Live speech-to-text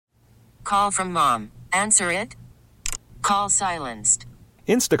Call from mom. Answer it. Call silenced.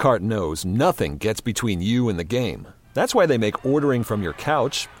 Instacart knows nothing gets between you and the game. That's why they make ordering from your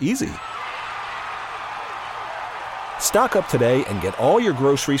couch easy. Stock up today and get all your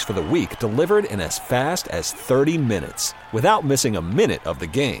groceries for the week delivered in as fast as 30 minutes without missing a minute of the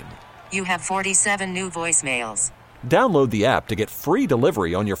game. You have 47 new voicemails. Download the app to get free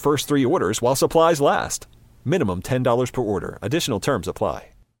delivery on your first 3 orders while supplies last. Minimum $10 per order. Additional terms apply.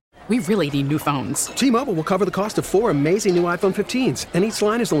 We really need new phones. T-Mobile will cover the cost of 4 amazing new iPhone 15s, and each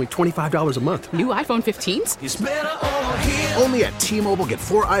line is only $25 a month. New iPhone 15s? It's better over here. Only at T-Mobile, get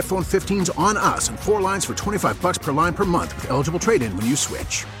 4 iPhone 15s on us and 4 lines for $25 per line per month with eligible trade-in when you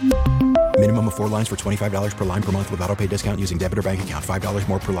switch. Minimum of 4 lines for $25 per line per month with autopay discount using debit or bank account. $5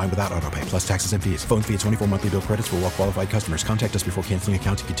 more per line without autopay, plus taxes and fees. Phone fee at 24 monthly bill credits for well-qualified customers. Contact us before canceling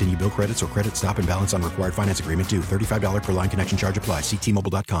account to continue bill credits or credit stop and balance on required finance agreement due. $35 per line connection charge applies. See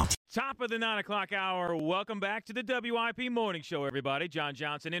T-Mobile.com. Top of the 9 o'clock hour. Welcome back to the WIP Morning Show, everybody. John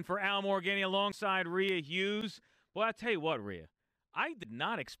Johnson in for Al Morganti alongside Rhea Hughes. Well, I tell you what, Rhea, I did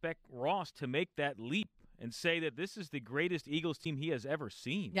not expect Ross to make that leap and say that this is the greatest Eagles team he has ever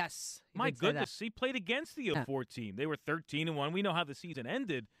seen. Yes. My goodness, he played against the 04 team. They were 13-1. We know how the season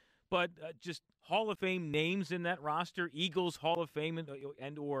ended, but just Hall of Fame names in that roster, Eagles Hall of Fame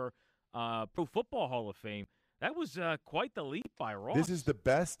and or Pro Football Hall of Fame. That was quite the leap by Ross. This is the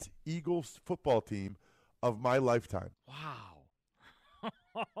best Eagles football team of my lifetime. Wow.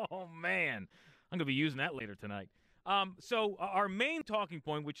 Oh, man. I'm going to be using that later tonight. So our main talking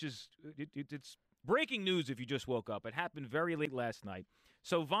point, which is it's breaking news if you just woke up. It happened very late last night.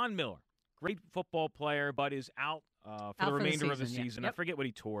 So Von Miller, great football player, but is out for the remainder of the season. I forget what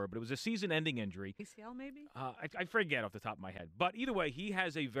he tore, but it was a season-ending injury. ACL maybe? I forget off the top of my head. But either way, he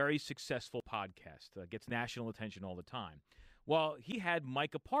has a very successful podcast. Gets national attention all the time. Well, he had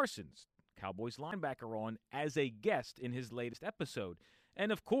Micah Parsons, Cowboys linebacker, on as a guest in his latest episode.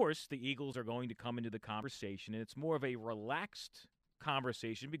 And, of course, the Eagles are going to come into the conversation, and it's more of a relaxed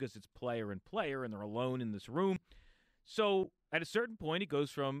conversation because it's player and player, and they're alone in this room. So at a certain point, it goes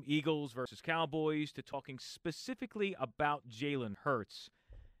from Eagles versus Cowboys to talking specifically about Jalen Hurts.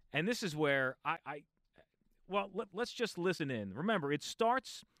 And this is where let's just listen in. Remember, it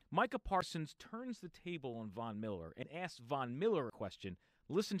starts, Micah Parsons turns the table on Von Miller and asks Von Miller a question.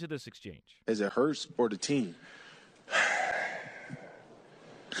 Listen to this exchange. Is it Hurts or the team?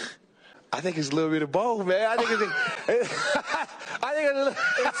 I think it's a little bit of both, man. I think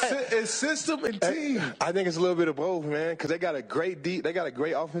it's system and team. I think it's a little bit of both, man, because they got a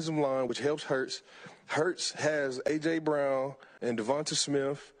great offensive line, which helps Hurts. Hurts has A.J. Brown and Devonta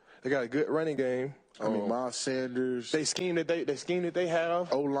Smith. They got a good running game. I mean, Miles Sanders. They scheme that they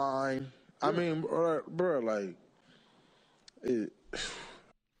have. O-line. Yeah. I mean, bro, like it.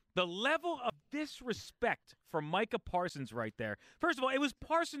 The level of disrespect for Micah Parsons right there. First of all, it was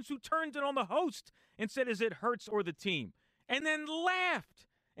Parsons who turned it on the host and said, is it Hurts or the team? And then laughed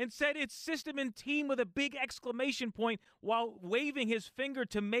and said it's system and team with a big exclamation point while waving his finger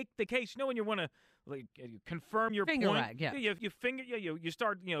to make the case. You know when you want to confirm your finger point? Wag, yeah. You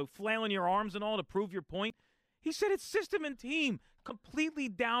start flailing your arms and all to prove your point. He said it's system and team, completely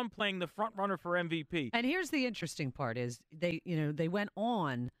downplaying the front runner for MVP. And here's the interesting part is they went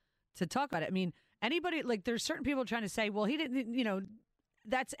on to talk about it. I mean, anybody, there's certain people trying to say, well, he didn't,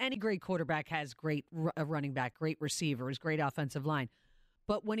 that's any great quarterback has great running back, great receivers, great offensive line.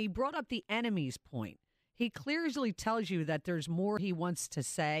 But when he brought up the enemy's point, he clearly tells you that there's more he wants to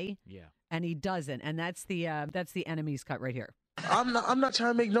say. Yeah. And he doesn't. And that's the enemy's cut right here. I'm not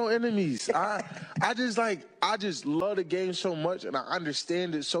trying to make no enemies. I just love the game so much and I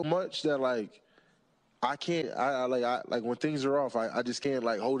understand it so much that I can't. I when things are off, I just can't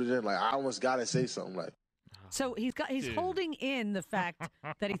hold it in. I almost gotta say something So he's holding in the fact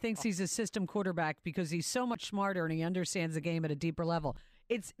that he thinks he's a system quarterback because he's so much smarter and he understands the game at a deeper level.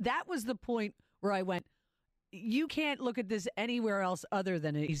 That was the point where I went, you can't look at this anywhere else other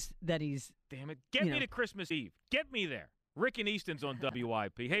than he's. Damn it! Get me to Christmas Eve. Get me there. Rick and Easton's on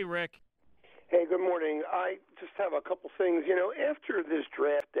WIP. Hey, Rick. Hey, good morning. I just have a couple things. After this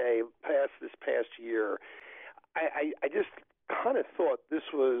draft day this past year, I just kind of thought this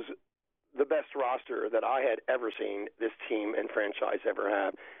was the best roster that I had ever seen this team and franchise ever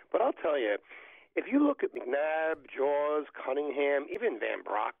have. But I'll tell you, if you look at McNabb, Jaws, Cunningham, even Van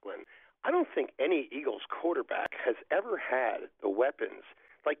Brocklin, I don't think any Eagles quarterback has ever had the weapons.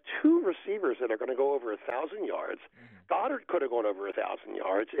 Like 2 receivers that are going to go over 1,000 yards. Mm-hmm. Goddard could have gone over 1,000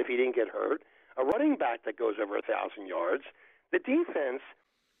 yards if he didn't get hurt. A running back that goes over 1,000 yards. The defense,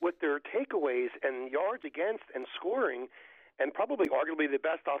 with their takeaways and yards against and scoring, and probably arguably the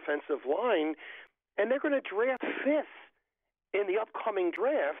best offensive line, and they're going to draft 5th in the upcoming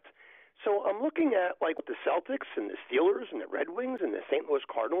draft. So I'm looking at like what the Celtics and the Steelers and the Red Wings and the St. Louis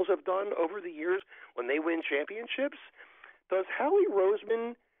Cardinals have done over the years when they win championships. Does Howie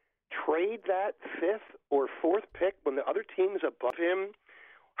Roseman trade that 5th or 4th pick when the other teams above him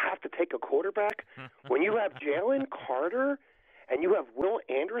have to take a quarterback? When you have Jalen Carter and you have Will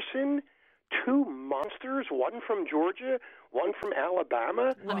Anderson, 2 monsters, one from Georgia, one from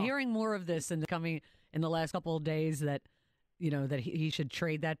Alabama. I'm hearing more of this in the last couple of days that that he should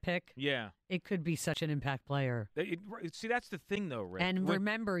trade that pick. Yeah. It could be such an impact player. See, that's the thing, though, Rick. And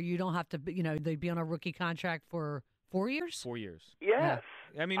remember, you don't have to, they'd be on a rookie contract for 4 years? 4 years. Yes.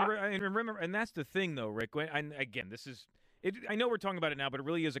 Yeah. I mean, remember, and that's the thing, though, Rick. Again, this is, I know we're talking about it now, but it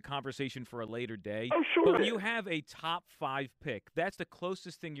really is a conversation for a later day. Oh, sure. But when you have a top 5 pick, that's the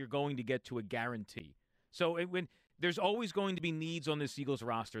closest thing you're going to get to a guarantee. So when there's always going to be needs on this Eagles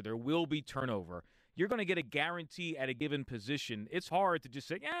roster, there will be turnover. You're going to get a guarantee at a given position. It's hard to just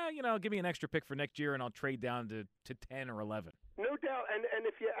say, give me an extra pick for next year and I'll trade down to 10 or 11. No doubt. And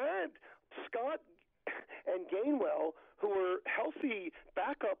if you add Scott and Gainwell, who are healthy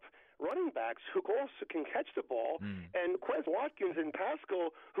backup running backs who also can catch the ball, and Quez Watkins and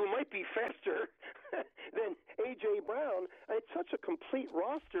Pascal, who might be faster than A.J. Brown, it's such a complete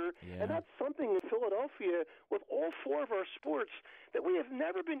roster, and that's something in Philadelphia with all 4 of our sports that we have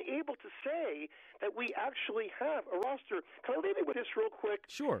never been able to say that we actually have a roster. Can I leave you with this real quick?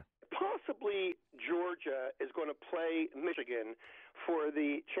 Sure. Possibly Georgia is going to play Michigan for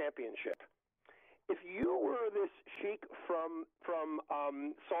the championship. If you were this sheik from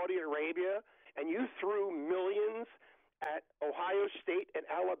Saudi Arabia and you threw millions at Ohio State and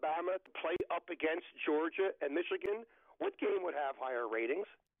Alabama to play up against Georgia and Michigan, what game would have higher ratings?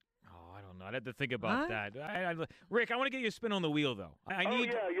 Oh, I don't know. I'd have to think about that. Rick, I want to get you a spin on the wheel, though. I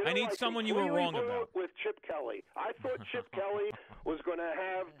need someone you were wrong about. With Chip Kelly. I thought Chip Kelly was going to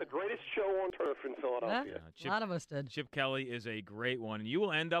have the greatest show on turf in Philadelphia. A lot of us did. Chip Kelly is a great one. And you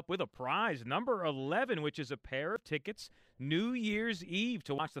will end up with a prize, number 11, which is a pair of tickets New Year's Eve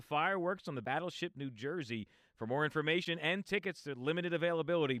to watch the fireworks on the Battleship New Jersey. For more information and tickets to limited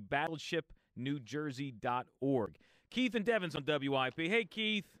availability, battleshipnewjersey.org. Keith and Devins on WIP. Hey,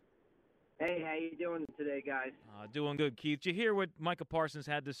 Keith. Hey, how you doing today, guys? Doing good, Keith. Did you hear what Micah Parsons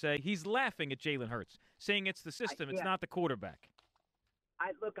had to say? He's laughing at Jalen Hurts, saying it's the system, it's not the quarterback.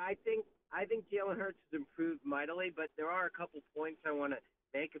 I think Jalen Hurts has improved mightily, but there are a couple points I want to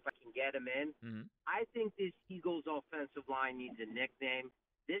make if I can get him in. Mm-hmm. I think this Eagles offensive line needs a nickname.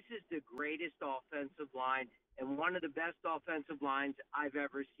 This is the greatest offensive line and one of the best offensive lines I've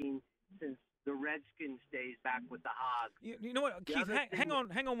ever seen since the Redskins days back with the Hogs. You know what, Keith, hang on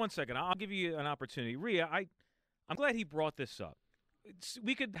 1 second. I'll give you an opportunity. Rhea, I'm glad he brought this up.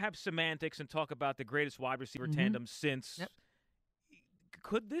 We could have semantics and talk about the greatest wide receiver tandem since. Yep.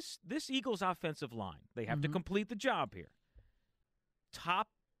 Could this Eagles offensive line, they have to complete the job here, top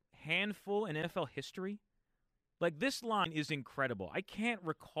handful in NFL history? Like, this line is incredible. I can't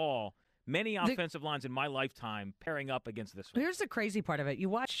recall many offensive lines in my lifetime pairing up against this one. Here's the crazy part of it. You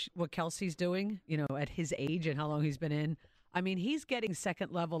watch what Kelsey's doing, at his age and how long he's been in. I mean, he's getting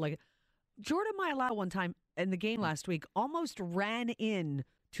second level. Like, Jordan Mailata one time in the game last week almost ran in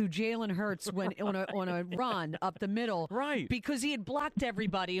to Jalen Hurts when on a run up the middle, right? Because he had blocked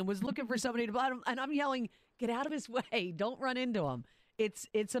everybody and was looking for somebody to block him. And I'm yelling, "Get out of his way! Don't run into him!" It's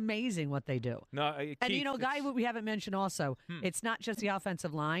amazing what they do. No, Keith, and guy we haven't mentioned also. It's not just the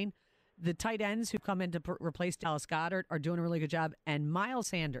offensive line. The tight ends who come in to replace Dallas Goedert are doing a really good job. And Miles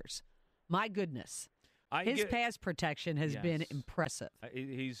Sanders, my goodness. His pass protection has been impressive.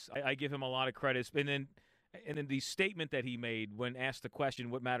 I give him a lot of credit. And then the statement that he made when asked the question,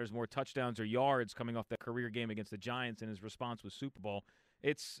 what matters more, touchdowns or yards, coming off that career game against the Giants, and his response was Super Bowl.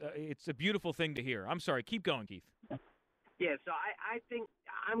 It's a beautiful thing to hear. I'm sorry. Keep going, Keith. Yeah, so I think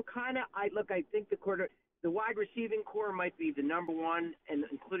I think the wide receiving core might be the number one, and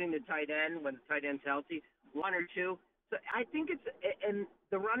including the tight end when the tight end's healthy, 1 or 2. So I think and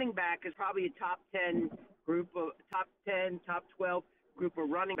the running back is probably a top 10, top 12 group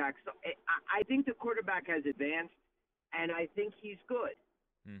of running backs. So I think the quarterback has advanced, and I think he's good.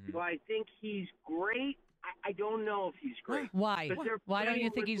 Mm-hmm. Do I think he's great? I don't know if he's great. Why? Why don't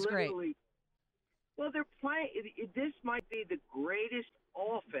you think he's great? Well, they're playing. This might be the greatest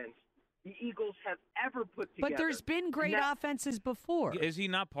offense the Eagles have ever put together. But there's been great offenses before. Is he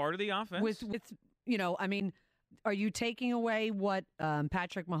not part of the offense? With I mean, are you taking away what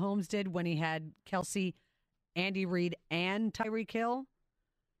Patrick Mahomes did when he had Kelsey, Andy Reid, and Tyreek Hill?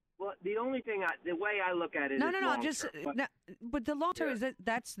 Well, the only thing, the way I look at it No, is long-term. But the long term is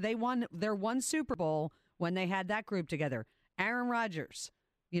that they won their one Super Bowl when they had that group together. Aaron Rodgers,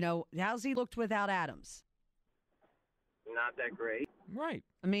 how's he looked without Adams? Not that great. Right.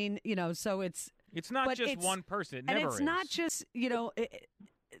 I mean, so it's not just one person. It never is. And it's not just,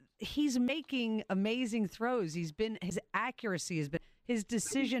 he's making amazing throws. His accuracy has been his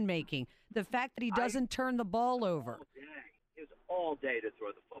decision making. The fact that he doesn't turn the ball over. All day to throw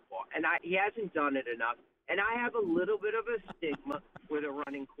the football, and he hasn't done it enough. And I have a little bit of a stigma with a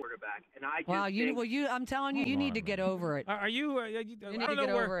running quarterback. And I just I'm telling you, you need to get over it. Are you? You need to get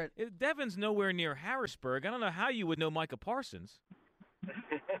over it. Devon's nowhere near Harrisburg. I don't know how you would know Micah Parsons.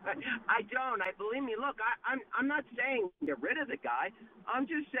 I don't. Believe me. Look, I'm not saying get rid of the guy. I'm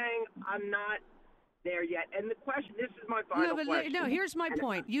just saying I'm not there yet. And the question, this is my final question. No, here's my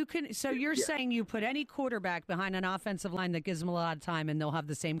point. You're saying you put any quarterback behind an offensive line that gives them a lot of time and they'll have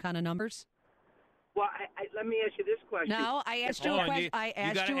the same kind of numbers? Well, let me ask you this question. No, I asked you a question. I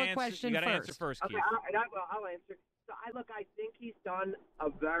asked you a question first. Answer first, Keith. Okay, I'll answer. So I think he's done a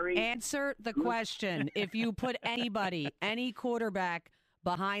very answer the question. If you put any quarterback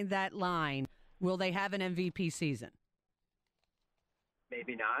behind that line, will they have an MVP season?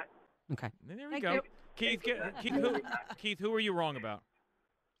 Maybe not. Okay. There we go. Keith, who are you wrong about?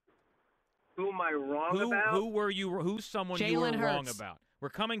 Who am I wrong about? Who's someone Jalen you were Hurts. wrong about? We're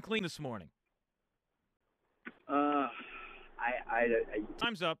coming clean this morning.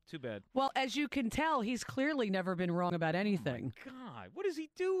 Time's up. Too bad. Well, as you can tell, he's clearly never been wrong about anything. Oh God, what is he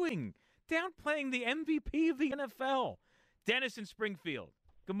doing? Downplaying the MVP of the NFL. Dennis in Springfield.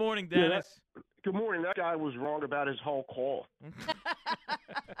 Good morning, Dennis. Good morning. That guy was wrong about his whole call.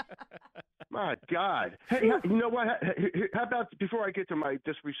 My God. Hey, you know what? How about, before I get to my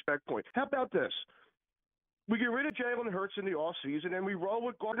disrespect point, how about this? We get rid of Jalen Hurts in the offseason, and we roll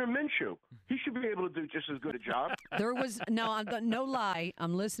with Gardner Minshew. He should be able to do just as good a job. There was, no lie,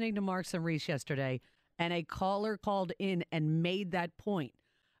 I'm listening to Marks and Reese yesterday, and a caller called in and made that point.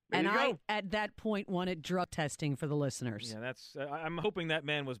 And I, at that point, wanted drug testing for the listeners. Yeah, that's. I'm hoping that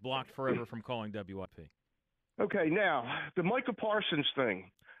man was blocked forever from calling WIP. Okay, now, the Micah Parsons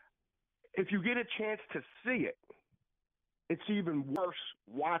thing. If you get a chance to see it, it's even worse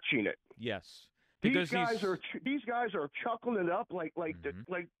watching it. Yes, because these guys are chuckling it up like they're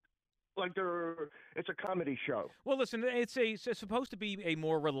it's a comedy show. Well, listen, it's supposed to be a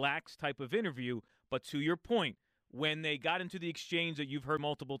more relaxed type of interview, but to your point, when they got into the exchange that you've heard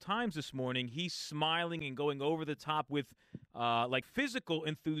multiple times this morning, he's smiling and going over the top with physical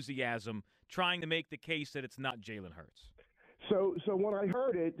enthusiasm, trying to make the case that it's not Jalen Hurts. So when I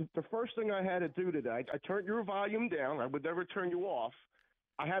heard it, the first thing I had to do today, I turned your volume down. I would never turn you off.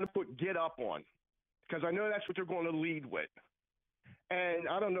 I had to put "Get Up" on because I know that's what they're going to lead with. And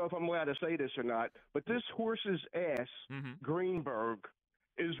I don't know if I'm allowed to say this or not, but this horse's ass, Greenberg,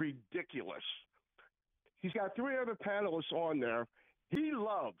 is ridiculous. He's got three other panelists on there. He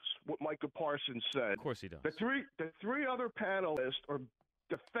loves what Micah Parsons said. Of course he does. The three other panelists are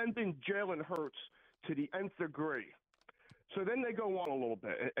defending Jalen Hurts to the nth degree. So then they go on a little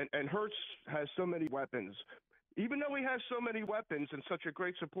bit, and Hurts has so many weapons. Even though he has so many weapons and such a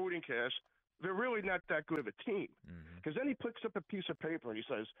great supporting cast, they're really not that good of a team. Because then he picks up a piece of paper and he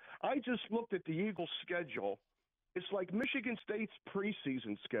says, I just looked at the Eagles' schedule. It's like Michigan State's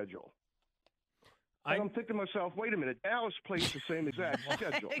preseason schedule. And I'm thinking to myself, wait a minute, Dallas plays the same exact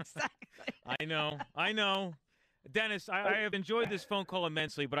schedule. Exactly. I know. Dennis, I have enjoyed this phone call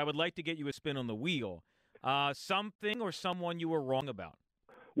immensely, but I would like to get you a spin on the wheel. Something or someone you were wrong about?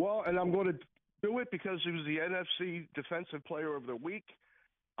 Well, and I'm going to do it because he was the NFC Defensive Player of the Week.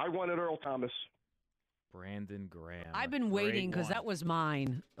 I wanted Earl Thomas. Brandon Graham. I've been waiting because that was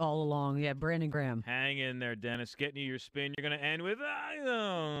mine all along. Yeah, Brandon Graham. Hang in there, Dennis. Getting you your spin. You're going to end with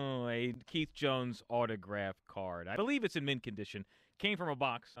a Keith Jones autograph card. I believe it's in mint condition. Came from a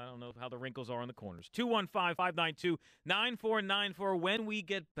box. I don't know how the wrinkles are on the corners. 215-592-9494. When we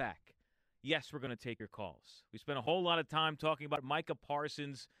get back, yes, we're going to take your calls. We spent a whole lot of time talking about Micah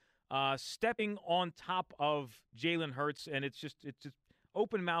Parsons stepping on top of Jalen Hurts, and it's just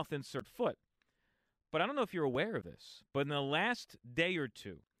open mouth, insert foot. But I don't know if you're aware of this, but in the last day or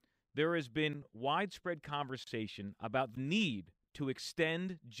two, there has been widespread conversation about the need to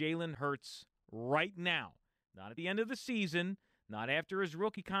extend Jalen Hurts right now. Not at the end of the season, not after his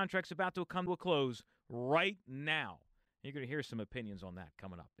rookie contract's about to come to a close, right now. You're going to hear some opinions on that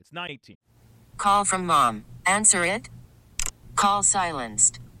coming up. It's 9:18. Call from mom. Answer it. Call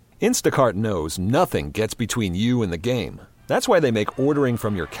silenced. Instacart knows nothing gets between you and the game. That's why they make ordering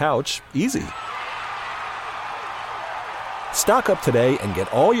from your couch easy. Stock up today and get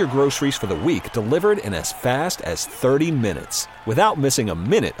all your groceries for the week delivered in as fast as 30 minutes without missing a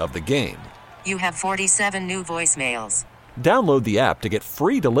minute of the game. You have 47 new voicemails. Download the app to get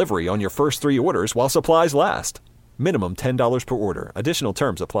free delivery on your first 3 orders while supplies last. Minimum $10 per order. Additional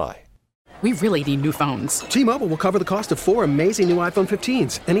terms apply. We really need new phones. T-Mobile will cover the cost of 4 amazing new iPhone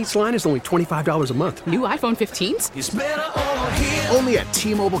 15s, and each line is only $25 a month. New iPhone 15s? It's better over here. Only at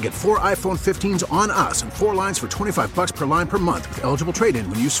T-Mobile, get 4 iPhone 15s on us and 4 lines for $25 per line per month with eligible trade-in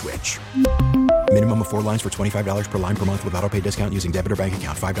when you switch. Minimum of 4 lines for $25 per line per month with autopay discount using debit or bank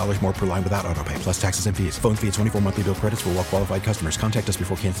account. $5 more per line without autopay, plus taxes and fees. Phone fee at 24 monthly bill credits for well-qualified customers. Contact us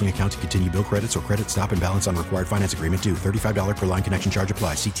before canceling account to continue bill credits or credit stop and balance on required finance agreement due. $35 per line connection charge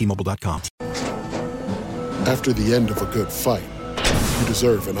applies. See T-Mobile.com. After the end of a good fight, you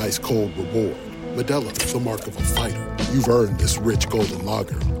deserve an ice-cold reward. Modelo is the mark of a fighter. You've earned this rich golden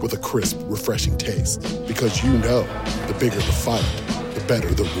lager with a crisp, refreshing taste. Because you know, the bigger the fight, the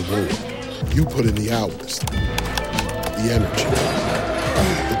better the reward. You put in the hours, the energy,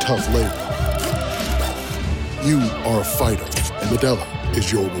 the tough labor. You are a fighter, and Modelo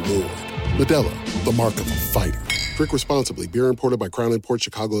is your reward. Modelo, the mark of a fighter. Drink responsibly. Beer imported by Crown Imports,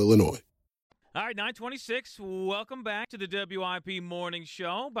 Chicago, Illinois. All right, 9:26. Welcome back to the WIP Morning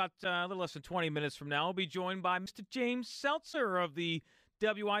Show. About a little less than 20 minutes from now, we'll be joined by Mr. James Seltzer of the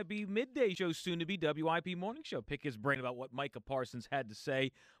WIP Midday Show, soon to be WIP Morning Show. Pick his brain about what Micah Parsons had to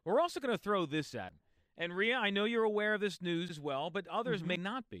say. We're also going to throw this at him. And, Rhea, I know you're aware of this news as well, but others may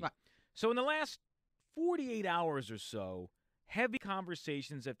not be. Right. So in the last 48 hours or so, heavy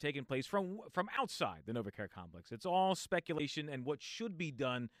conversations have taken place from outside the NovaCare complex. It's all speculation and what should be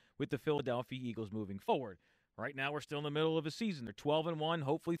done with the Philadelphia Eagles moving forward. Right now, we're still in the middle of a season. They're 12-1,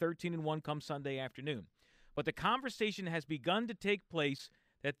 hopefully 13-1 come Sunday afternoon. But the conversation has begun to take place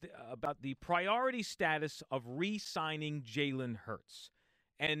about the priority status of re-signing Jalen Hurts.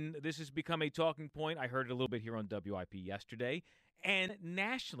 And this has become a talking point. I heard it a little bit here on WIP yesterday. And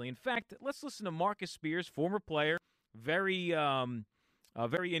nationally, in fact, let's listen to Marcus Spears, former player, very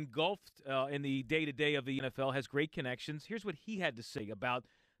engulfed in the day-to-day of the NFL, has great connections. Here's what he had to say about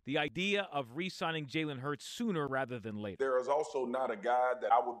the idea of re-signing Jalen Hurts sooner rather than later. There is also not a guy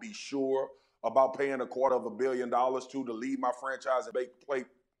that I would be sure about paying $250 million to lead my franchise and play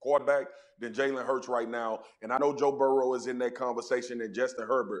quarterback than Jalen Hurts right now. And I know Joe Burrow is in that conversation and Justin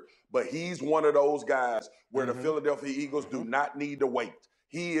Herbert, but he's one of those guys where the Philadelphia Eagles do not need to wait.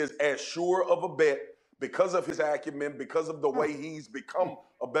 He is as sure of a bet because of his acumen, because of the way he's become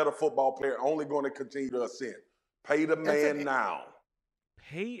a better football player, only going to continue to ascend. Pay the man now.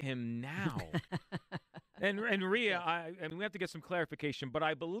 Pay him now. And Rhea, I mean, we have to get some clarification, but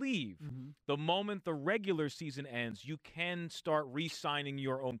I believe the moment the regular season ends, you can start re-signing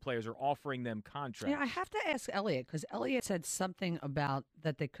your own players or offering them contracts. Yeah, I have to ask Elliot, because Elliot said something about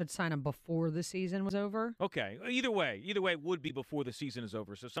that they could sign him before the season was over. Okay, either way, it would be before the season is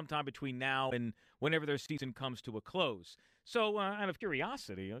over. So sometime between now and whenever their season comes to a close. So out of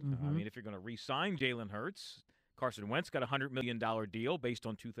curiosity, I mean, if you're going to re-sign Jalen Hurts, Carson Wentz got a $100 million deal based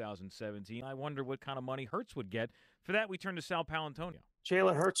on 2017. I wonder what kind of money Hurts would get. For that, we turn to Sal Paolantonio.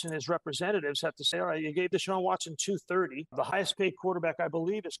 Jalen Hurts and his representatives have to say, all right, you gave Deshaun Watson $230. The highest paid quarterback, I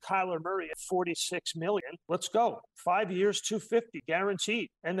believe, is Kyler Murray at $46 million. Let's go. 5 years, $250, guaranteed.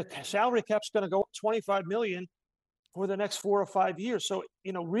 And the salary cap's going to go up $25 million for the next 4 or 5 years. So,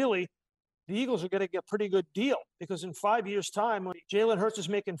 really, the Eagles are going to get a pretty good deal because in 5 years' time, when Jalen Hurts is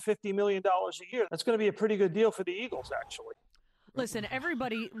making $50 million a year, that's going to be a pretty good deal for the Eagles, actually. Listen,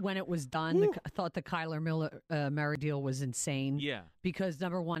 everybody, when it was done, thought the Kyler Murray deal was insane. Yeah. Because,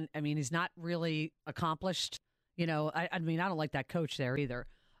 number one, I mean, he's not really accomplished. I don't like that coach there either.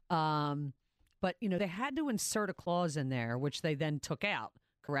 But, they had to insert a clause in there, which they then took out,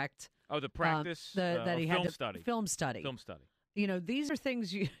 correct? Oh, the practice? That he film had study. Film study. Film study. These are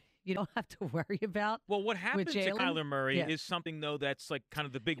things you don't have to worry about. Well, what happened to Kyler Murray is something, though, that's like kind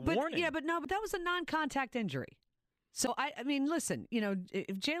of the big warning. Yeah, but that was a non-contact injury. So, I mean, listen,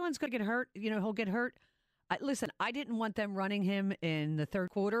 if Jalen's going to get hurt, he'll get hurt. Listen, I didn't want them running him in the third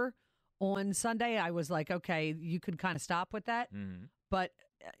quarter on Sunday. I was like, okay, you could kind of stop with that. Mm-hmm. But,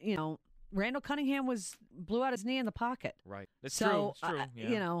 Randall Cunningham blew out his knee in the pocket. Right. That's true. It's true.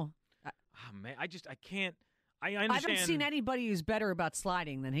 Yeah. Oh, man, I can't. I understand. I haven't seen anybody who's better about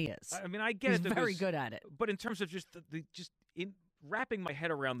sliding than he is. I mean, I get He's it. He's very good at it. But in terms of just in wrapping my head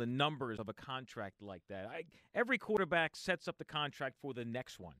around the numbers of a contract like that, every quarterback sets up the contract for the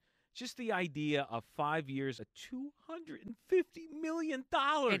next one. Just the idea of 5 years at $250 million.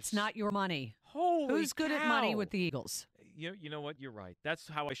 It's not your money. Holy Who's good cow. at money with the Eagles? You know what? You're right. That's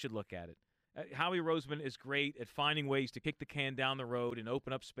how I should look at it. Howie Roseman is great at finding ways to kick the can down the road and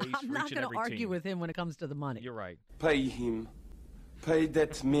open up space I'm for not each and going every to argue team. with him when it comes to the money. You're right. Pay him. Pay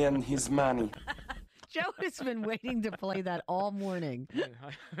that man his money. Joe has been waiting to play that all morning.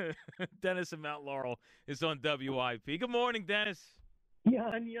 Dennis in Mount Laurel is on WIP. Good morning, Dennis.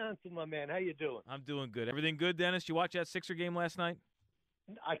 Jan Jansen, my man. How you doing? I'm doing good. Everything good, Dennis? You watch that Sixer game last night?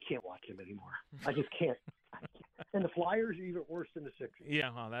 I can't watch him anymore. I just can't. And the Flyers are even worse than the Sixers. Yeah,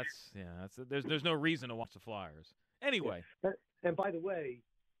 well, there's no reason to watch the Flyers. Anyway. And by the way,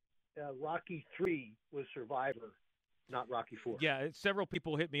 Rocky 3 was Survivor, not Rocky 4. Yeah, several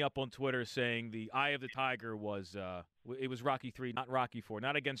people hit me up on Twitter saying the Eye of the Tiger was it was Rocky 3, not Rocky 4,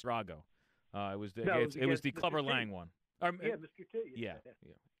 not against Drago. It was the Clubber Lang one. Yeah, Mr. T. Yeah.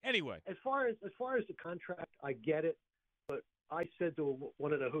 Anyway, as far as the contract, I get it, but I said to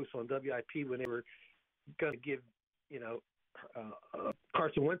one of the hosts on WIP when they were going to give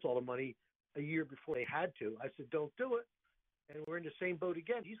Carson Wentz all the money a year before they had to, I said, don't do it. And we're in the same boat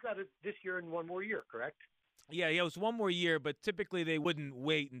again. He's got it this year and one more year, correct? Yeah, it was one more year, but typically they wouldn't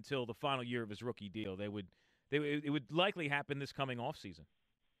wait until the final year of his rookie deal. It would likely happen this coming off season.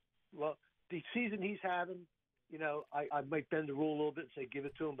 Well, the season he's having, I might bend the rule a little bit and say give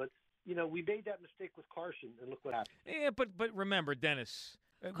it to him, but we made that mistake with Carson, and look what happened. Yeah, but remember, Dennis.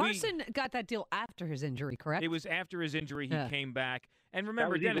 Carson got that deal after his injury, correct? It was after his injury he came back. And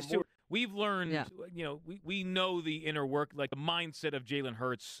remember, Dennis, too, we've learned, we know the inner work, like the mindset of Jalen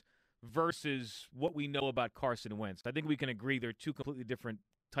Hurts versus what we know about Carson Wentz. I think we can agree they're two completely different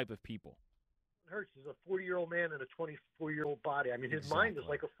type of people. Hurts is a 40-year-old man in a 24-year-old body. I mean, his mind is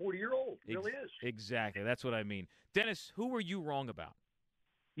like a 40-year-old. It really is. Exactly. That's what I mean. Dennis, who were you wrong about?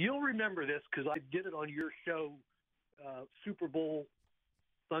 You'll remember this because I did it on your show, Super Bowl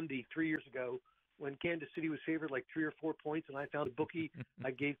Sunday 3 years ago, when Kansas City was favored like 3 or 4 points, and I found a bookie.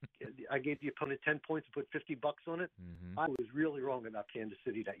 I gave the opponent 10 points and put $50 on it. Mm-hmm. I was really wrong about Kansas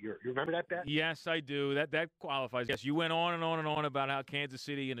City that year. You remember that bet? Yes, I do. That qualifies. Yes, you went on and on and on about how Kansas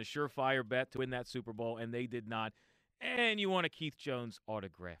City in a surefire bet to win that Super Bowl, and they did not. And you won a Keith Jones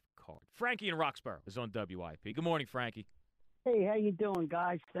autograph card. Frankie in Roxborough is on WIP. Good morning, Frankie. Hey, how you doing,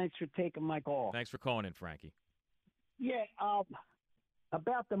 guys? Thanks for taking my call. Thanks for calling in, Frankie. Yeah,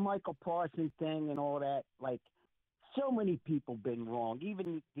 about the Michael Parsons thing and all that, like, so many people been wrong.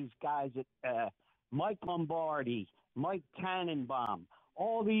 Even these guys at Mike Lombardi, Mike Tannenbaum,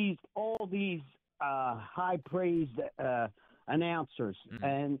 all these high praised announcers,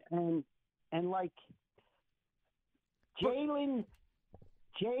 and like Jalen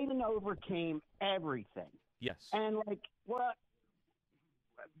overcame everything. Yes. And like what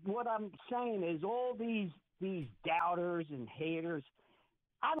I'm saying is all these doubters and haters,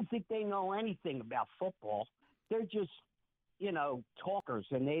 I don't think they know anything about football. They're just, talkers,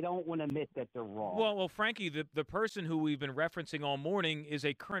 and they don't want to admit that they're wrong. Well, Frankie, the person who we've been referencing all morning is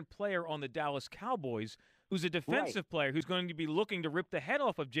a current player on the Dallas Cowboys who's a defensive player who's going to be looking to rip the head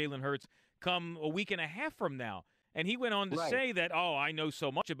off of Jalen Hurts come a week and a half from now. And he went on to say that, I know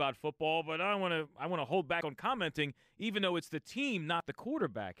so much about football, but I want to hold back on commenting, even though it's the team, not the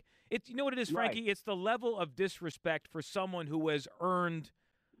quarterback. You know what it is, Frankie? It's the level of disrespect for someone who has earned,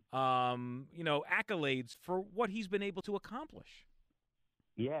 accolades for what he's been able to accomplish.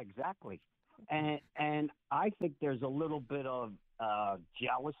 Yeah, exactly. And I think there's a little bit of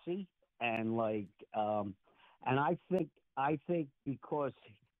jealousy and and I think because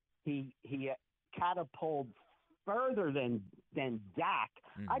he catapulted further than Dak.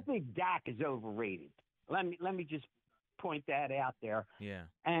 I think Dak is overrated. Let me just point that out there. Yeah.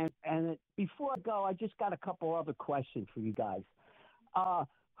 And before I go, I just got a couple other questions for you guys.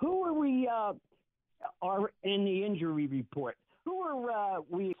 Who are we are in the injury report? Who are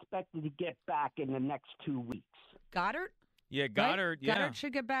we expected to get back in the next 2 weeks? Goddard? Yeah, Goddard. Right? Goddard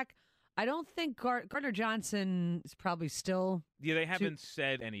should get back. I don't think Gardner Johnson is probably still. Yeah, they haven't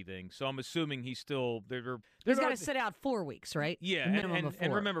said anything, so I'm assuming he's still. He's got to sit out 4 weeks, right? Yeah, minimum of 4.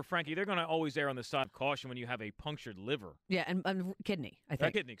 And remember, Frankie, they're going to always err on the side of caution when you have a punctured liver. Yeah, and kidney. I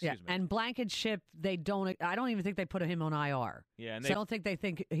think kidney. Excuse me. And Blankenship, they don't. I don't even think they put him on IR. Yeah, and so I don't think they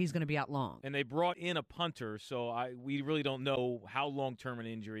think he's going to be out long. And they brought in a punter, so we really don't know how long-term an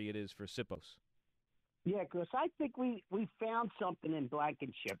injury it is for Sippos. Yeah, because I think we found something in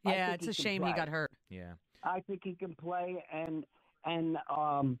Blankenship. Yeah, it's a shame he got hurt. Yeah, I think he can play, and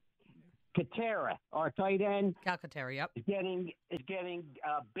Katera, our tight end, Cal Katera, yep, is getting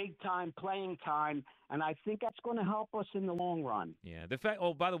big time playing time, and I think that's going to help us in the long run. Yeah.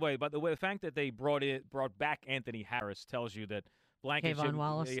 By the way, the fact that they brought back Anthony Harris tells you that Blankenship. Kayvon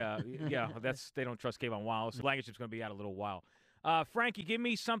Wallace. Yeah, they don't trust Kayvon Wallace. Blankenship's going to be out a little while. Frankie, give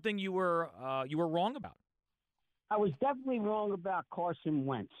me something you were wrong about. I was definitely wrong about Carson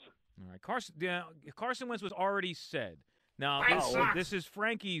Wentz. All right, Carson Wentz was already said. Now, this is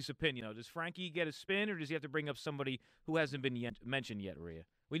Frankie's opinion, though. Does Frankie get a spin, or does he have to bring up somebody who hasn't been mentioned yet, Rhea?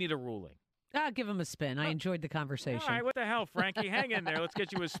 We need a ruling. I'll give him a spin. I enjoyed the conversation. All right, what the hell, Frankie? Hang in there. Let's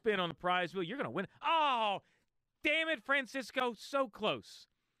get you a spin on the prize wheel. You're going to win. Oh, damn it, Francisco. So close.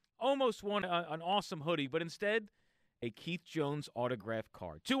 Almost won an awesome hoodie, but instead, a Keith Jones autographed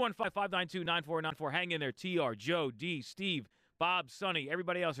card. 215-592-9494. Hang in there. TR, Joe, D, Steve, Bob, Sonny,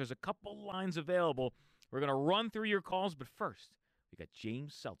 everybody else. There's a couple lines available. We're going to run through your calls, but first, we got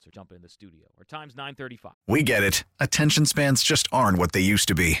James Seltzer jumping in the studio. Our time's 9:35. We get it. Attention spans just aren't what they used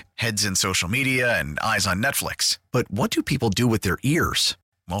to be. Heads in social media and eyes on Netflix. But what do people do with their ears?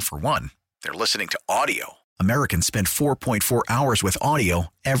 Well, for one, they're listening to audio. Americans spend 4.4 hours with audio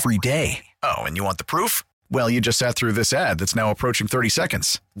every day. Oh, and you want the proof? Well, you just sat through this ad that's now approaching 30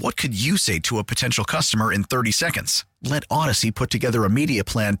 seconds. What could you say to a potential customer in 30 seconds? Let Odyssey put together a media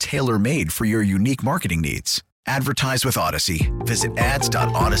plan tailor-made for your unique marketing needs. Advertise with Odyssey. Visit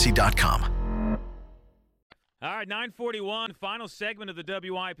ads.odyssey.com. All right, 9:41, final segment of the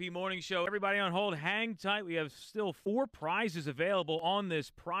WIP Morning Show. Everybody on hold, hang tight. We have still 4 prizes available on this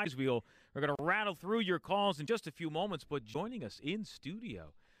prize wheel. We're going to rattle through your calls in just a few moments, but joining us in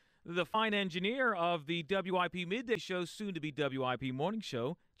studio, the fine engineer of the WIP Midday Show, soon to be WIP Morning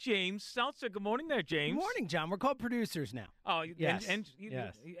Show, James Seltzer. Good morning there, James. Good morning, John. We're called producers now. Oh, yes.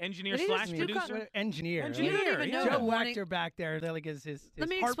 Engineer slash producer? Engineer. You don't even know Joe the morning. Wachter back there. Like his Let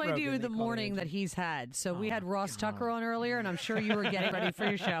me explain to you the morning that he's had. So we had Ross Tucker on earlier, and I'm sure you were getting ready for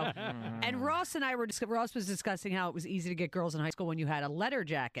your show. And Ross and I Ross was discussing how it was easy to get girls in high school when you had a letter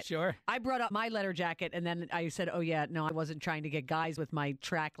jacket. Sure. I brought up my letter jacket, and then I said, oh, yeah, no, I wasn't trying to get guys with my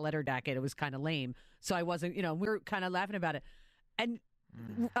track letter jacket. It was kind of lame. So I wasn't, we were kind of laughing about it. And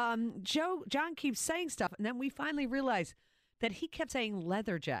John keeps saying stuff, and then we finally realized that he kept saying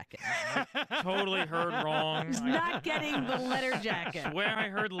leather jacket. Totally heard wrong. He's not getting the leather jacket. I swear I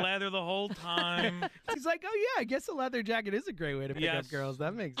heard leather the whole time. He's like, oh, yeah, I guess a leather jacket is a great way to pick up girls.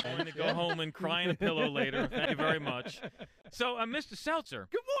 That makes sense. I'm going to go home and cry in a pillow later. Thank you very much. So, Mr. Seltzer.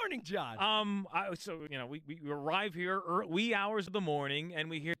 Good morning, John. We arrive here wee hours of the morning, and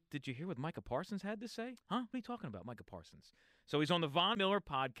we hear, did you hear what Micah Parsons had to say? Huh? What are you talking about, Micah Parsons? So he's on the Von Miller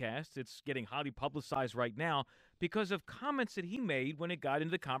podcast. It's getting highly publicized right now because of comments that he made when it got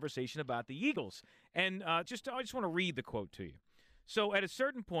into the conversation about the Eagles. And I just want to read the quote to you. So at a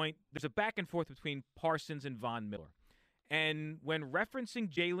certain point, there's a back and forth between Parsons and Von Miller. And when referencing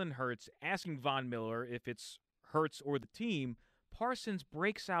Jalen Hurts, asking Von Miller if it's Hurts or the team, Parsons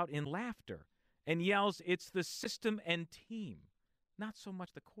breaks out in laughter and yells, it's the system and team, not so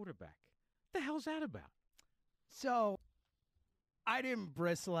much the quarterback. What the hell's that about? So I didn't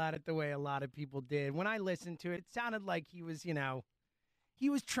bristle at it the way a lot of people did. When I listened to it, it sounded like he was, he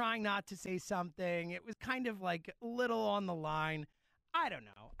was trying not to say something. It was kind of like a little on the line. I don't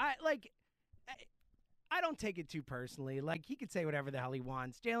know. I don't take it too personally. Like, he could say whatever the hell he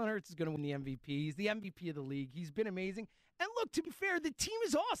wants. Jalen Hurts is going to win the MVP. He's the MVP of the league. He's been amazing. And look, to be fair, the team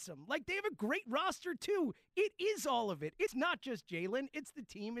is awesome. Like, they have a great roster, too. It is all of it. It's not just Jalen. It's the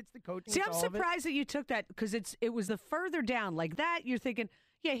team. It's the coaching. See, I'm surprised that you took that because it was the further down. Like that, you're thinking,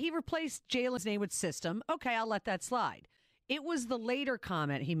 yeah, he replaced Jalen's name with system. Okay, I'll let that slide. It was the later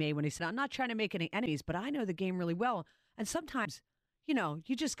comment he made when he said, I'm not trying to make any enemies, but I know the game really well. And sometimes, you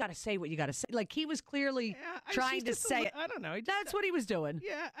just got to say what you got to say. Like, he was clearly trying to say it. I don't know. That's what he was doing.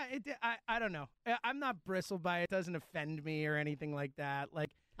 Yeah, I don't know. I'm not bristled by it. It doesn't offend me or anything like that. Like,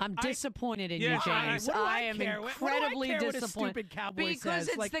 I'm disappointed in you, James. I am incredibly disappointed. Because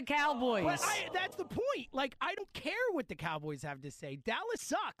it's the Cowboys. That's the point. Like, I don't care what the Cowboys have to say. Dallas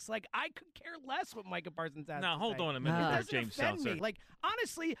sucks. Like, I could care less what Micah Parsons has to say. Now, hold on a minute there, James Seltzer. Like,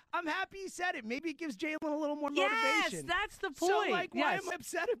 honestly, I'm happy he said it. Maybe it gives Jalen a little more motivation. Yes, that's the point. So, like, why am I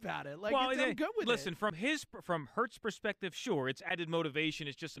upset about it? Like, I'm good with it. Listen, from Hurts' perspective, sure, it's added motivation.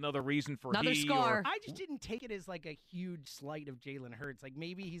 It's just another reason for another scar. I just didn't take it as, like, a huge slight of Jalen Hurts. Like,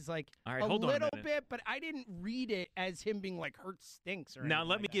 maybe he's, like, all right, a little bit, but I didn't read it as him being like Hurts stinks or now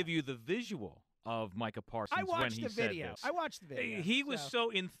let me give you the visual of Micah Parsons when he said this. I watched the video. He was so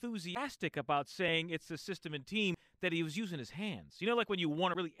enthusiastic about saying it's the system and team that he was using his hands. Like when you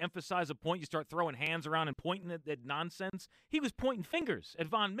want to really emphasize a point, you start throwing hands around and pointing at nonsense. He was pointing fingers at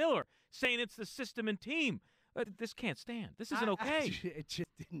Von Miller, saying it's the system and team. This can't stand. This isn't okay. It just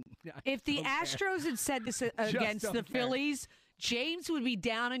didn't. If the Astros had said this against the Phillies, James would be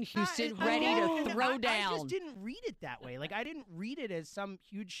down in Houston ready to throw down. I just didn't read it that way. Like, I didn't read it as some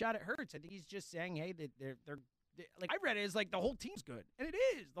huge shot at Hurts. I think he's just saying, hey, Like I read it as like the whole team's good, and it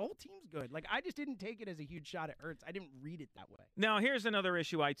is. The whole team's good. Like I just didn't take it as a huge shot at Hurts. I didn't read it that way. Now, here's another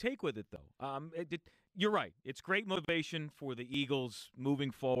issue I take with it, though. You're right. It's great motivation for the Eagles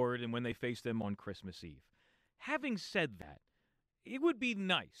moving forward and when they face them on Christmas Eve. Having said that, it would be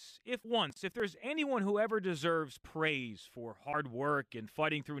nice if there's anyone who ever deserves praise for hard work and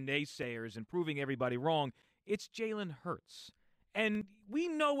fighting through naysayers and proving everybody wrong, it's Jalen Hurts. And we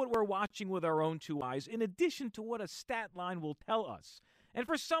know what we're watching with our own two eyes, in addition to what a stat line will tell us. And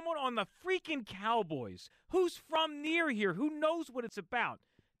for someone on the freaking Cowboys, who's from near here, who knows what it's about,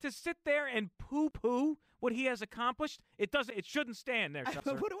 to sit there and poo-poo what he has accomplished, it shouldn't stand there,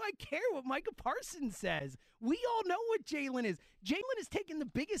 Seltzer. What do I care what Micah Parsons says? We all know what Jalen is. Jalen has taken the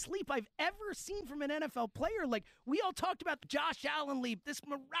biggest leap I've ever seen from an NFL player. Like, we all talked about the Josh Allen leap, this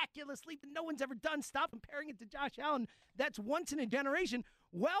miraculous leap that no one's ever done. Stop comparing it to Josh Allen. That's once in a generation.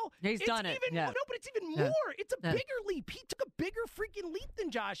 Well, he's done it. No, but it's even more. It's a bigger leap. He took a bigger freaking leap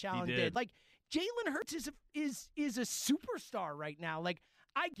than Josh Allen did. Like, Jalen Hurts is a superstar right now. Like,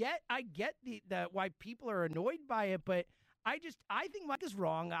 I get the why people are annoyed by it, but I think Mike is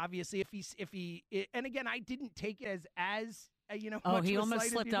wrong. Obviously, and again, I didn't take it as much he of a almost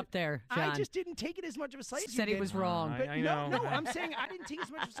slight slipped up there, John. I just didn't take it as much of a slight. Said he was wrong. But I know. No, I'm saying I didn't take it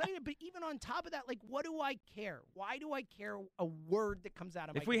as much of a slight. But even on top of that, like, what do I care? Why do I care a word that comes out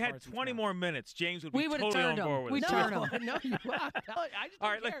of my If we had 20 more minutes, James would be totally turned on board with him. us. No, I just All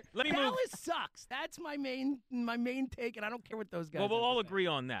right, don't care. let me move. Dallas sucks. That's my main take, and I don't care what those guys. Well, we'll all agree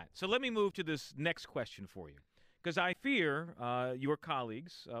on that. So let me move to this next question for you. Because I fear your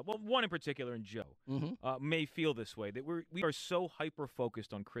colleagues, one in particular, and Joe, may feel this way, that we are so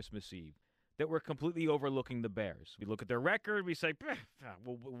hyper-focused on Christmas Eve that we're completely overlooking the Bears. We look at their record, we say,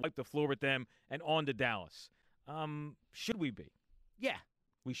 we'll wipe the floor with them, and on to Dallas. Should we be? Yeah.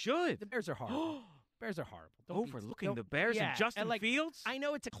 We should. The Bears are horrible. Bears are horrible. Overlooking the Bears and Justin Fields? I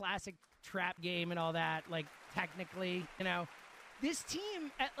know it's a classic trap game and all that, like, technically, This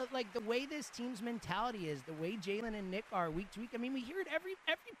team, like the way this team's mentality is, the way Jalen and Nick are week to week. I mean, we hear it every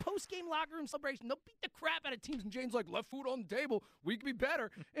post-game locker room celebration. They'll beat the crap out of teams, and Jane's like, left foot on the table. We could be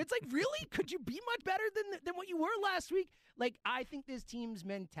better. It's like, really? Could you be much better than what you were last week? Like, I think this team's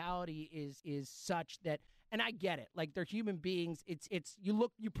mentality is such that, and I get it. Like, they're human beings. It's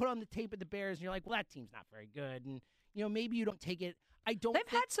you put on the tape of the Bears, and you're like, well, that team's not very good, and maybe you don't take it. They've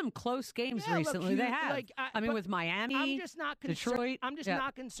had some close games recently. They have. With Miami, I'm just not concerned. Detroit. I'm just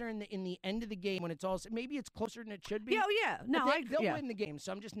not concerned that in the end of the game, when it's all maybe it's closer than it should be. Yeah. No, they'll win the game.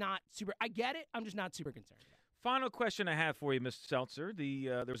 So I'm just not super. I get it. I'm just not super concerned. Final question I have for you, Mr. Seltzer.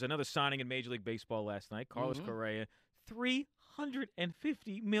 There was another signing in Major League Baseball last night. Carlos Correa,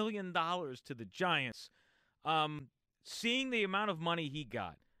 $350 million to the Giants. Seeing the amount of money he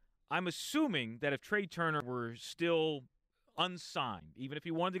got, I'm assuming that if Trey Turner were still unsigned, even if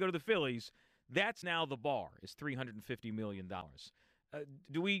he wanted to go to the Phillies, that's now the bar, is $350 million.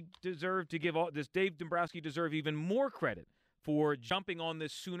 Do we deserve to does Dave Dombrowski deserve even more credit for jumping on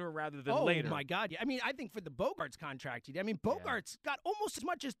this sooner rather than later? Oh, my God. Yeah. I mean, I think for the Bogarts contract, Bogarts got almost as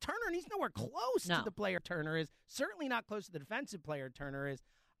much as Turner, and he's nowhere close to the player Turner is. Certainly not close to the defensive player Turner is.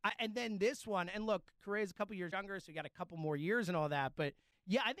 And then this one, and look, Correa's a couple years younger, so we got a couple more years and all that. But,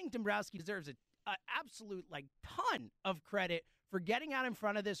 yeah, I think Dombrowski deserves an absolute, ton of credit for getting out in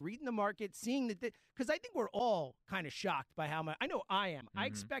front of this, reading the market, seeing that because I think we're all kind of shocked by how much. I know I am. I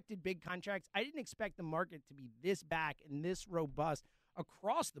expected big contracts. I didn't expect the market to be this back and this robust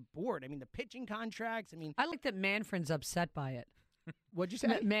across the board. I mean, the pitching contracts. I like that Manfred's upset by it. What'd you say?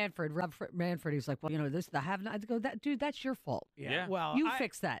 Rob Manfred, he's like, well, I go, dude, that's your fault. Yeah. Well, you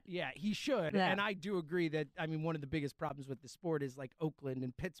fix that. Yeah, he should. Yeah. And I do agree that, one of the biggest problems with the sport is like Oakland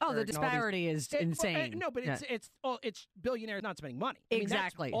and Pittsburgh. Oh, the disparity is insane. No, but it's billionaires not spending money.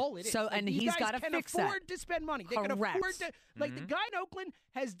 Exactly. That's all it is. So, and he's got to fix that. They can afford to spend money. They can afford to, the guy in Oakland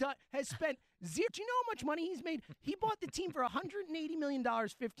has spent zero. Do you know how much money he's made? He bought the team for $180 million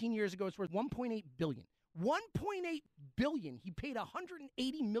 15 years ago. It's worth $1.8 billion. $1.8 billion. He paid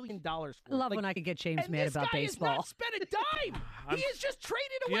 $180 million for it. I love when I could get James mad about baseball. This guy has not spent a dime. He has just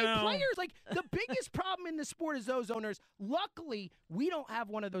traded away players. Like, the biggest problem in the sport is those owners. Luckily, we don't have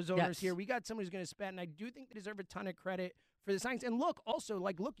one of those owners here. We got someone who's going to spend, and I do think they deserve a ton of credit for the signings. And look, also,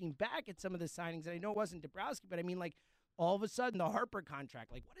 looking back at some of the signings, and I know it wasn't Dombrowski, but all of a sudden the Harper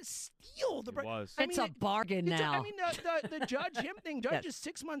contract, like what a steal! It was. It's a bargain now. I mean, the Judge him thing. Judge is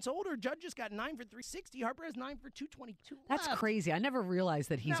 6 months older. Judge just got 9 for 360. Harper has 9 for 222. That's left. crazy. I never realized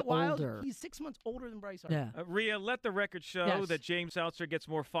that he's Isn't that wild? older. He's 6 months older than Bryce Harper. Yeah. Rhea, let the record show Yes. that James Seltzer gets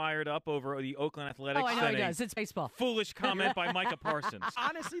more fired up over the Oakland Athletics. Oh, I know than he a does. It's baseball. Foolish comment by Micah Parsons.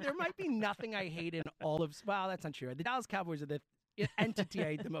 Honestly, there might be nothing I hate in all of. Well, that's not true. The Dallas Cowboys are the entity I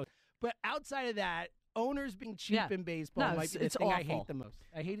hate the most. But outside of that, owners being cheap in baseball No, might be the it's thing I awful. hate the most.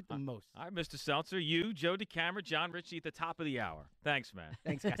 I hate it the most. All right, Mr. Seltzer, you, Joe DeCamera, John Ritchie at the top of the hour. Thanks, man.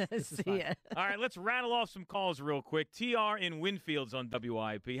 Thanks, guys. This is See fun. ya. All right, let's rattle off some calls real quick. TR in Winfield's on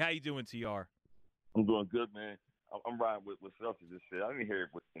WIP. How you doing, TR? I'm doing good, man. I'm riding with what Seltzer just said. I didn't hear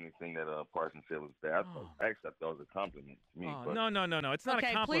anything that Parsons said was bad. Actually, I thought it was a compliment to me. Oh, but, no. It's not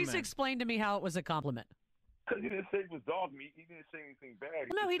Okay, a compliment. please explain to me how it was a compliment. Because he didn't say it was dog meat. He didn't say anything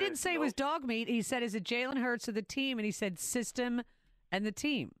bad. No, he just didn't said, say it was dog meat. He said, is it Jalen Hurts or the team? And he said system and the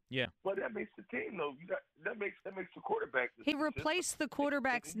team. Yeah. But that makes the team, though. That makes the quarterback. He replaced the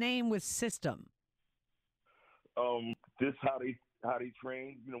quarterback's name with system. This how they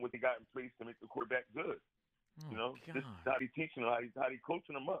train. You know what they got in place to make the quarterback good. You know, this is how they teaching them, how they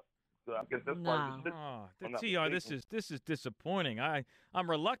coaching them up. So I guess that's part of the system. TR, this is disappointing. I'm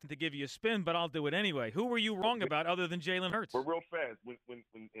reluctant to give you a spin, but I'll do it anyway. Who were you wrong about other than Jalen Hurts? But real fast, when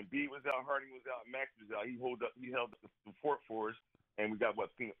Embiid was out, Harden was out, Max was out, he held up the fort for us, and we got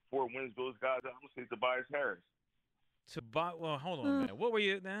 4 wins. Those guys, I'm gonna say Tobias Harris. Well, hold on a minute. What were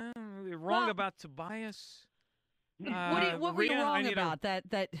you wrong about Tobias? What were you Rhea, wrong about?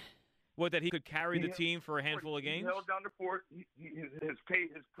 That What, that he could carry the team for a handful of games? He held down the fort. His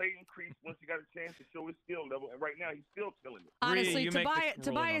play increased once he got a chance to show his skill level, and right now he's still killing it. honestly,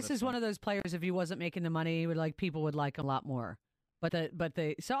 Tobias is one of those players. If he wasn't making the money, people would like him a lot more.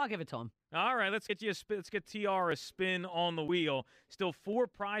 So I'll give it to him. All right, let's get you a spin. Let's get TR a spin on the wheel. Still 4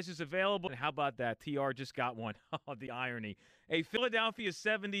 prizes available. And how about that? TR just got one. Oh, the irony. A Philadelphia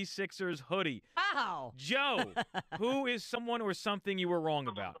 76ers hoodie. Wow. Joe, who is someone or something you were wrong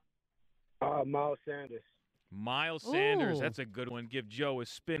about? Miles Sanders. Miles Sanders. Ooh. That's a good one. Give Joe a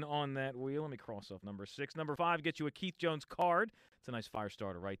spin on that wheel. Let me cross off number 6. Number 5, get you a Keith Jones card. It's a nice fire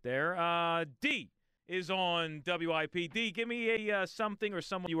starter right there. D is on WIP. D, give me a something or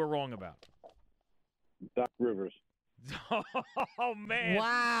someone you were wrong about. Doc Rivers. Oh, man.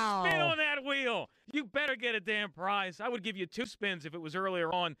 Wow. Spin on that wheel. You better get a damn prize. I would give you 2 spins if it was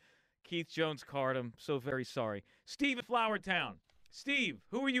earlier on. Keith Jones card. I'm so very sorry. Steve at Flowertown. Steve,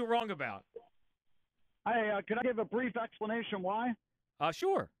 who are you wrong about? Hey, could I give a brief explanation why?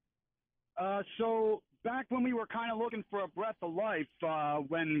 Sure. So back when we were kind of looking for a breath of life,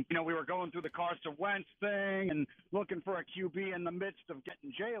 when we were going through the Carson Wentz thing and looking for a QB in the midst of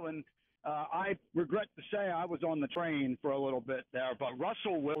getting Jalen, I regret to say I was on the train for a little bit there. But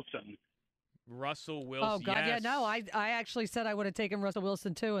Russell Wilson. Oh, God, yes. yeah, no. I actually said I would have taken Russell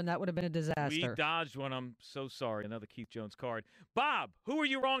Wilson, too, and that would have been a disaster. We dodged one. I'm so sorry. Another Keith Jones card. Bob, who are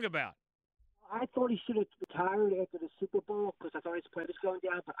you wrong about? I thought he should have retired after the Super Bowl because I thought his play was going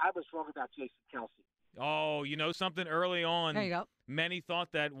down, but I was wrong about Jason Kelsey. Oh, you know something? Early on, there you go. Many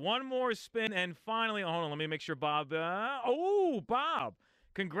thought that. One more spin, and finally, hold on, let me make sure, Bob. Bob,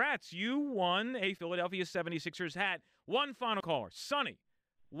 congrats. You won a Philadelphia 76ers hat. One final caller. Sonny,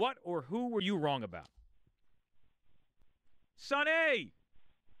 what or who were you wrong about? Sonny!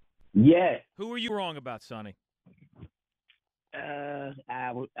 Yeah. Who were you wrong about, Sonny?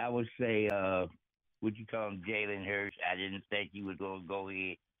 I would say, would you call him Jalen Hurts? I didn't think he was going to go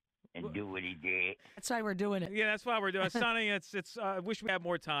here and do what he did. That's why we're doing it. Yeah, that's why we're doing it. Sonny, it's. I wish we had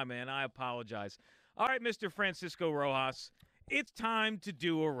more time, man. I apologize. All right, Mr. Francisco Rojas, it's time to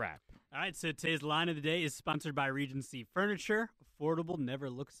do a wrap. All right, so today's line of the day is sponsored by Regency Furniture. Affordable, never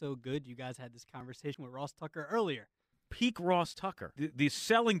looked so good. You guys had this conversation with Ross Tucker earlier. Peak Ross Tucker. The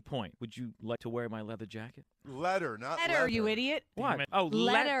selling point. Would you like to wear my leather jacket? Leather, not Leather, you idiot. What? Oh,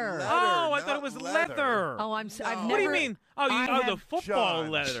 leather. Oh, I thought it was leather. Oh, I've never. What do you mean? Oh, the football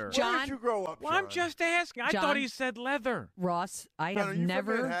leather. John, Where did you grow up, Well, I'm just asking. I thought he said leather. Ross, I John, have are you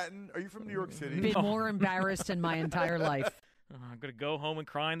never from Manhattan? Are you from New York City? been more embarrassed in my entire life. I'm going to go home and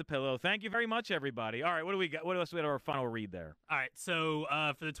cry in the pillow. Thank you very much, everybody. All right, what do we got? What else we had our final read there? All right, so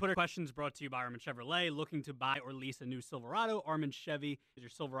for the Twitter questions brought to you by Armin Chevrolet, looking to buy or lease a new Silverado, Armin Chevy is your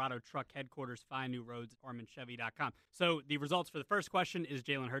Silverado truck headquarters. Find new roads at ArminChevy.com. So the results for the first question, is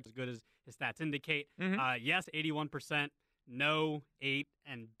Jalen Hurts as good as his stats indicate? Yes, 81%. No, 8,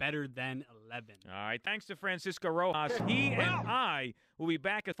 and better than 11. All right, thanks to Francisco Rojas. He and I will be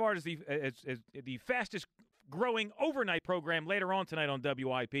back as far as the fastest growing overnight program later on tonight on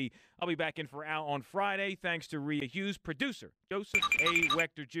WIP. I'll be back in for Al on Friday. Thanks to Rhea Hughes, producer Joseph A.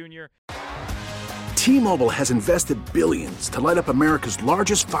 Wechter Jr. T-Mobile has invested billions to light up America's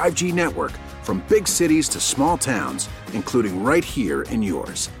largest 5G network, from big cities to small towns, including right here in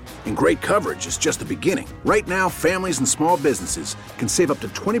yours. And great coverage is just the beginning. Right now, families and small businesses can save up to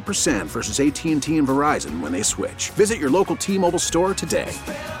 20% versus AT&T and Verizon when they switch. Visit your local T-Mobile store today.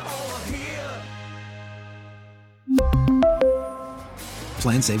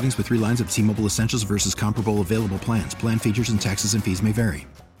 Plan savings with 3 lines of T-Mobile Essentials versus comparable available plans. Plan features and taxes and fees may vary.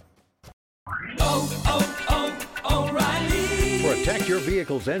 Protect your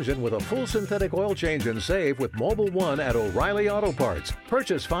vehicle's engine with a full synthetic oil change and save with Mobil 1 at O'Reilly Auto Parts.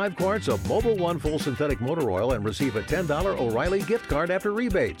 Purchase 5 quarts of Mobil 1 full synthetic motor oil and receive a $10 O'Reilly gift card after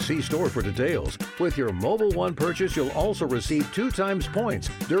rebate. See store for details. With your Mobil 1 purchase, you'll also receive 2 times points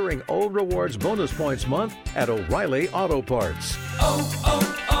during O Rewards Bonus Points Month at O'Reilly Auto Parts.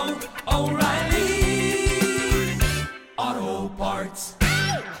 O'Reilly Auto Parts.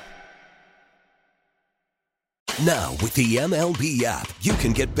 Now, with the MLB app, you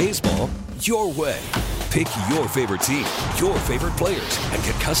can get baseball your way. Pick your favorite team, your favorite players, and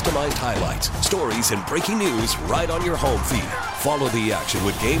get customized highlights, stories, and breaking news right on your home feed. Follow the action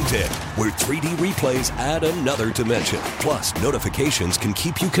with Game Day, where 3D replays add another dimension. Plus, notifications can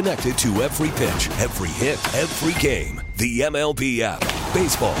keep you connected to every pitch, every hit, every game. The MLB app.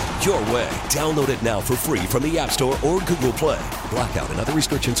 Baseball your way. Download it now for free from the App Store or Google Play. Blackout and other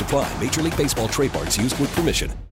restrictions apply. Major League Baseball trademarks used with permission.